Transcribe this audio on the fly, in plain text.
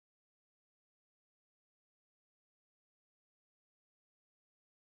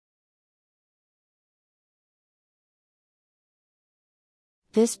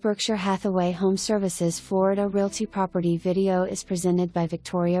This Berkshire Hathaway HomeServices Florida Realty property video is presented by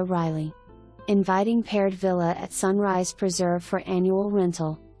Victoria Reilly. Inviting paired villa at Sunrise Preserve for annual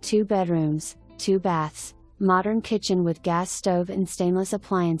rental, 2 bedrooms, 2 baths, modern kitchen with gas stove and stainless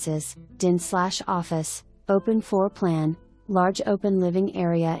appliances, den/office, open floor plan, large open living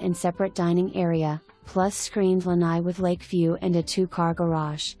area and separate dining area, plus screened lanai with lake view and a 2-car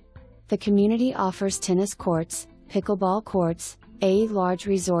garage. The community offers tennis courts, pickleball courts, a large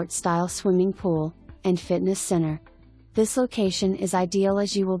resort-style swimming pool, and fitness center. This location is ideal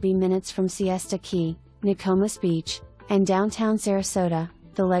as you will be minutes from Siesta Key, Nokomis Beach, and downtown Sarasota.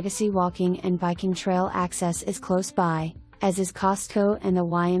 The Legacy walking and biking trail access is close by, as is Costco and the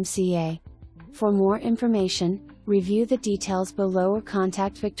YMCA. For more information, review the details below or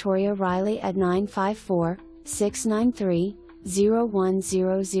contact Victoria Reilly at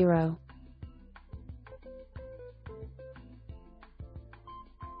 954-693-0100.